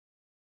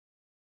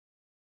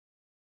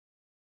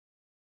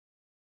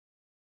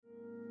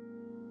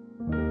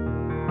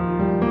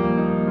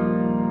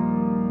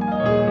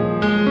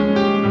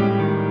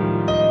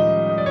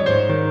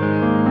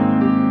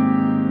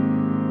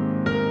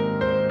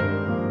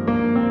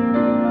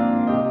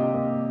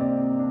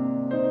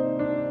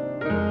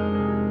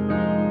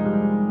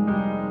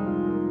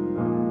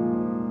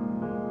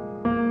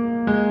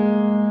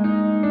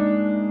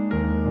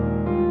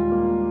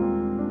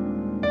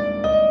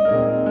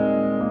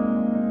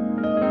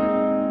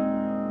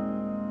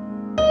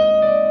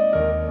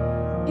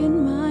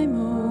In my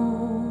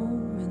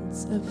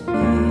moments of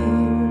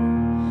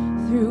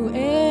fear, through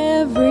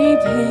every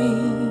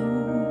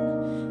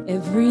pain,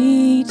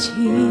 every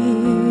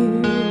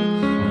tear,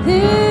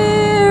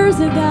 there's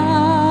a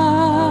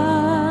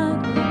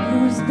God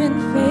who's been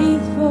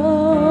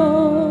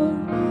faithful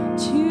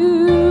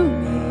to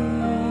me.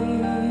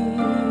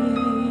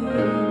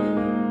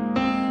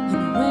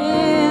 And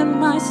when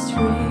my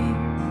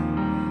strength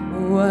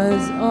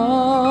was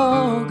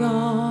all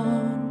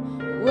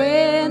gone,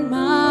 when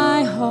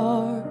my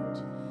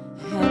heart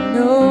had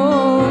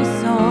no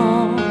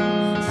song,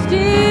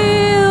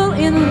 still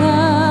in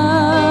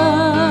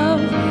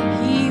love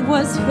He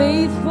was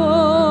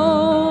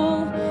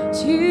faithful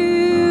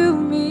to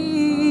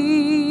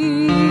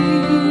me.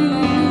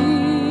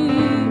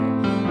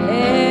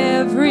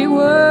 Every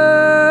word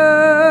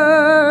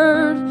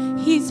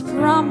He's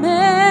promised,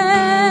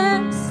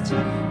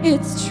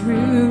 it's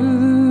true.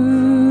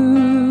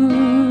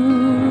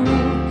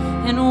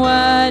 And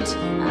what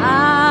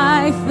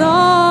I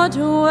thought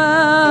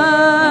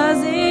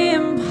was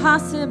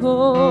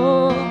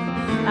impossible,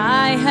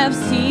 I have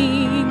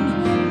seen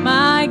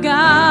my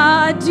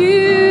God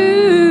do.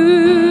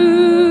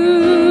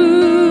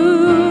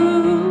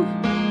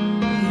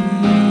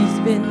 He's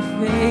been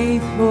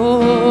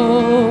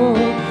faithful,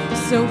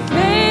 so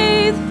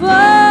faithful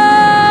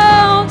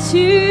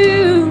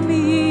to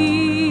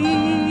me.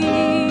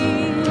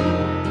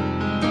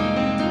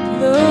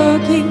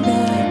 Looking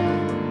back,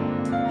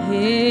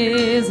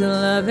 His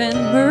love and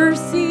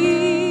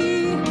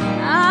mercy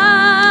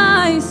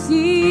I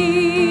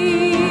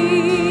see,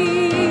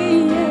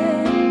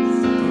 yes.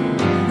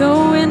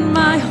 Though in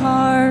my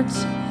heart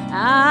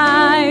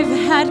I've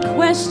had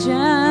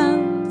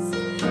questions,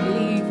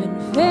 even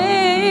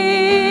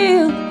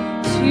failed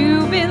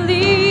to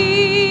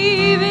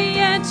believe,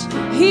 yet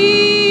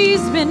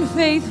He's been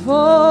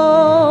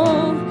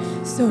faithful,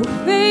 so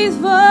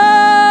faithful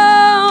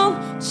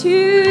to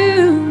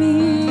me.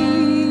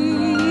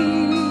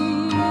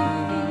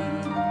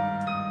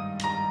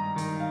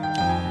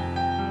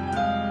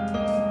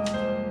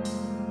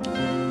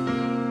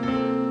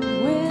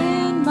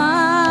 When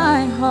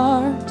my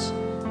heart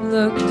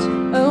looked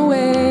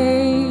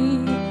away,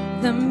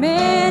 the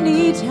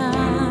many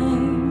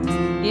times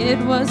it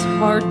was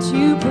hard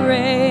to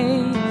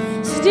pray,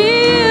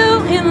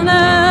 still in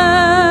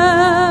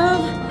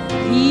love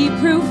He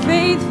proved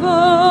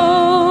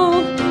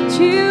faithful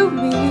to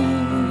me.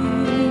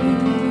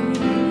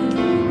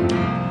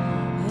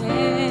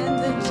 And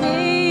the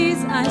days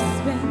I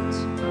spent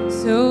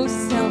so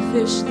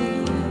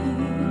selfishly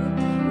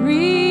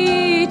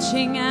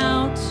reaching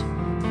out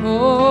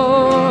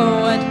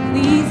for what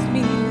pleased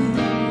me,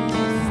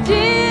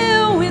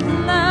 still with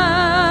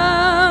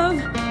love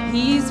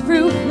He's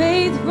proved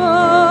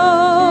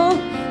faithful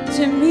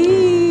to me.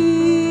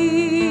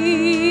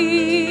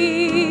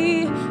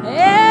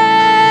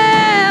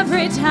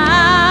 Every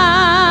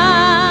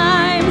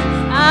time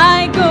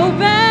I go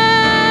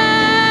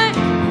back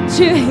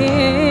to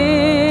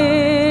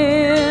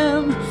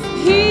Him,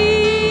 He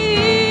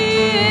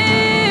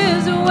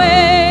is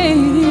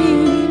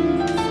waiting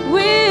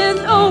with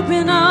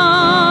open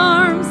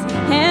arms,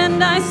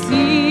 and I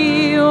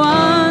see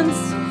once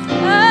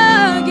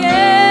again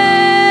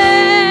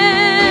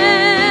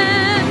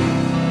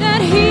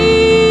that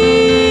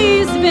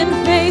He's been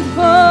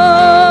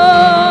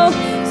faithful,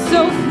 so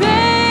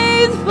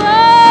faithful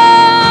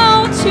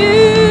to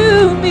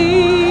me.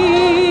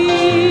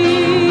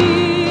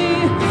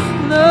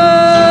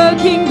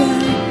 Looking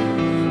back,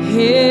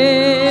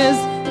 His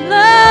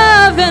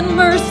love and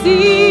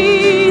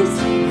mercies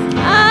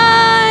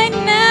I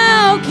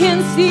now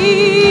can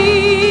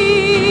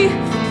see.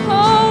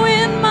 Oh,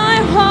 in my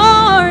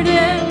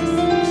hardest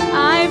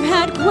I've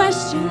had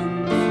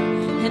questions,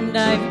 and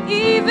I've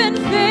even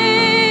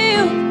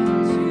failed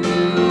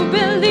to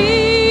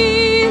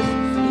believe,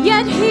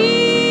 yet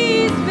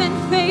He's been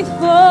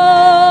faithful,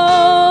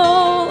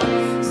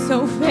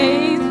 so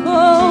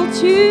faithful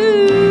to